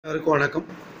வணக்கம்.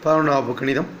 11வது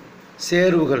கணிதம்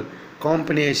சேர்வுகள்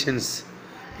combinations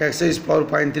exercise power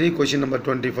point 3 question number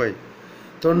 25.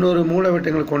 90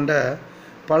 மூலவட்டங்கள் கொண்ட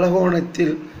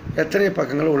பலகோணத்தில் எத்தனை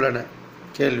பக்கங்கள் உள்ளன?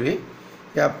 கேள்வி.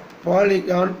 A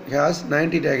polygon has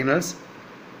 90 diagonals.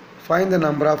 Find the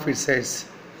number of its sides.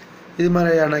 இது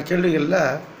மாதிரியான கேள்விகளில்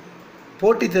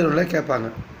போட்டித் தேர்வில் கேட்பாங்க.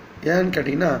 ஏன்னு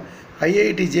கேட்டிங்கன்னா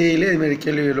IIT JEE இதுமாரி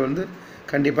கேள்விகள் வந்து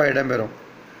கண்டிப்பாக இடம்பெறும்.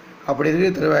 அப்படி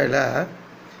இருக்கிற தருவாயில்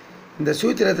இந்த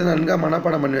சூத்திரத்தை நன்காக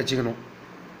மனப்பாடம் பண்ணி வச்சுக்கணும்.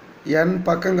 n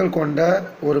பக்கங்கள் கொண்ட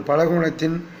ஒரு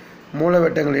பலகோணத்தின்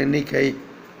மூலவட்டங்கள் எண்ணிக்கை,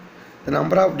 the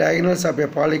number of diagonals of a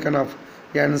polygon of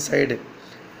n side,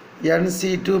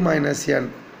 nc2 minus n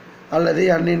அல்லது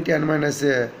n into n minus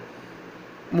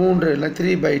 3 இல்லை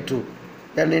 3/2,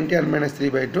 n into n minus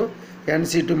 3/2,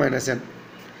 nc2 minus n.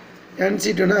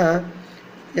 nc2னா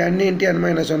n into n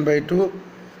minus 1/2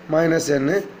 minus n.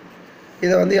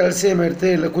 இதை வந்து LCM எடுத்து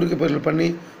இல்லை குறுக்கு பெருக்கல் பண்ணி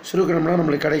சுருக்கணும்னா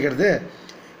நம்மளுக்கு கிடைக்கிறது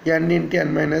n into n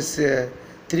minus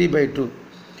 3/2.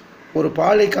 ஒரு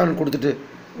பாலிகான் கொடுத்துட்டு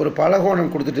ஒரு பலகோணம்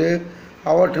கொடுத்துட்டு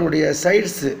அவற்றினுடைய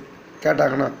சைட்ஸு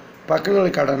கேட்டாங்கன்னா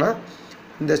பக்கங்கள் கேட்டாங்கன்னா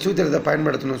இந்த சூத்திரத்தை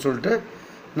பயன்படுத்தணும்னு சொல்லிட்டு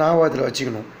ஞாபகத்தில்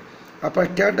வச்சுக்கணும். அப்போ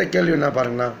கேட்ட கேள்வி என்ன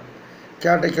பாருங்களா,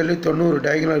 கேட்ட கேள்வி 90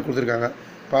 டயகனல் கொடுத்துருக்காங்க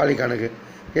பாலிகானுக்கு,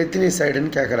 எத்தனை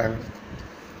சைடுன்னு கேட்குறாங்க.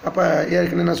 அப்போ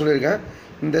ஏற்கனவே நான் சொல்லியிருக்கேன்,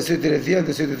 இந்த சூத்திரத்தையும்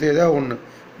அந்த சூத்திரத்தையும் ஏதாவது ஒன்று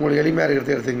உங்களுக்கு எளிமையாக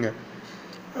இருக்கிறத எடுத்துக்கங்க.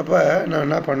 அப்போ நான்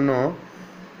என்ன பண்ணோம்,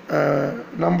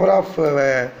 நம்பர் ஆஃப்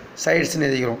சைட்ஸ்ன்னு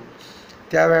எழுதிக்கிறோம்.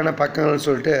 தேவையான பக்கங்கள்னு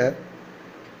சொல்லிட்டு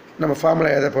நம்ம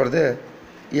ஃபார்முலா எழுத போகிறது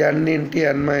n into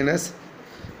n minus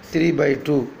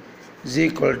 3/2 is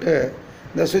equal to,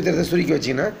 இந்த சூத்திரத்தை சுருக்கி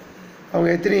வச்சிங்கன்னா அவங்க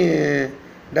எத்தனை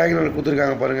டயகனல்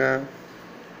கொடுத்துருக்காங்க பாருங்கள்,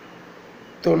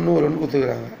 90ன்னு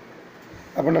கொடுத்துருக்காங்க.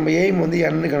 அப்போ நம்ம எய்ம் வந்து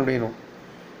n கண்டுபிடிக்கணும்.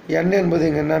 n என்பது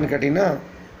இங்கே என்னன்னு கேட்டிங்கன்னா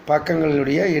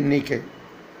பக்கங்களுடைய எண்ணிக்கை.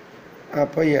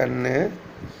 அப்போ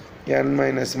n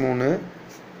minus 3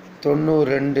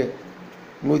 92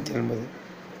 180,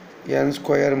 n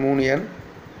square 3n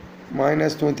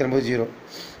minus 180 0.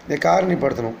 இதை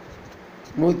காரணிப்படுத்தணும்.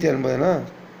 180னா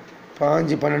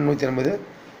 5 12 180,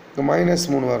 இங்கே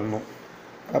 -3 வரணும்.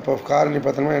 அப்போ காரணி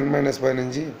பார்த்தோம்னா n minus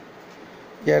 15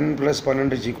 n plus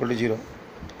 12 is equal to 0.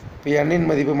 இப்போ n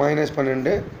மதிப்பு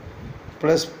 -12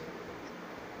 ப்ளஸ்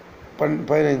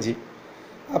 15.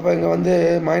 அப்போ இங்கே வந்து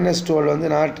 -12 வந்து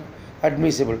நாட்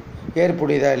அட்மிசிபிள்,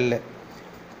 ஏற்புடையதாக இல்லை.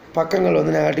 பக்கங்கள்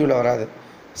வந்து நெகட்டிவில் வராது,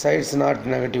 சைட்ஸ் நாட்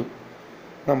நெகட்டிவ்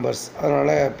நம்பர்ஸ்,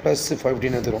 அதனால்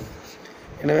 +15 எடுத்துரும்.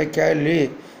 எனவே கேள்வி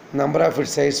நம்பர் ஆஃப்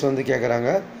இட் சைட்ஸ் வந்து கேட்குறாங்க.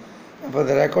 அப்போ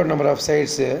இந்த record number of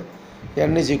சைட்ஸு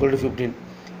n is equal to 15.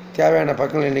 தேவையான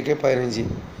பக்கங்கள் எண்ணிக்கை 15.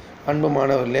 அன்பு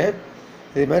மாணவர்களே,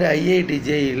 இது மாதிரி IIT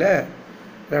JEE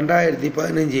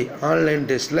 2015 ஆன்லைன்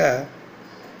டெஸ்ட்டில்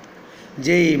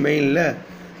JEE மெயினில்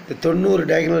 90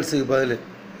 டயகனல்ஸுக்கு பதில்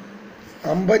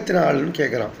 54ன்னு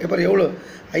கேட்குறான். இப்போ எவ்வளோ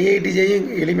IIT JEE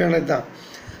எளிமையானது தான்.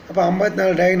 அப்போ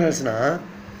 54 டயகனல்ஸ்னால்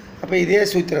அப்போ இதே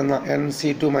சூத்திரம் தான்,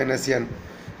 nc2 minus n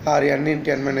R n into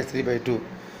n minus 3/2.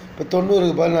 இப்போ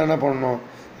 90க்கு பதில் நான் என்ன பண்ணணும்,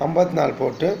 54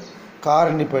 போட்டு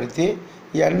காரணிப்படுத்தி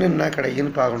என்ன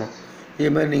கிடைக்குன்னு பார்க்கணும்.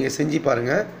 இதுமாதிரி நீங்கள் செஞ்சு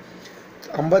பாருங்கள்.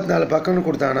 54 பக்கம்னு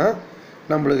கொடுத்தானா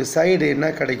நம்மளுக்கு சைடு என்ன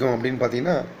கிடைக்கும் அப்படின்னு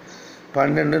பார்த்தீங்கன்னா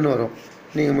 12ன்னு வரும்.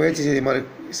 நீங்கள் முயற்சி செய்த மாதிரி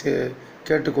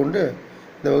கேட்டுக்கொண்டு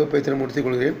இந்த வகுப்பை முடித்துக்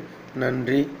கொள்கிறேன்.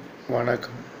 நன்றி,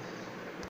 வணக்கம்.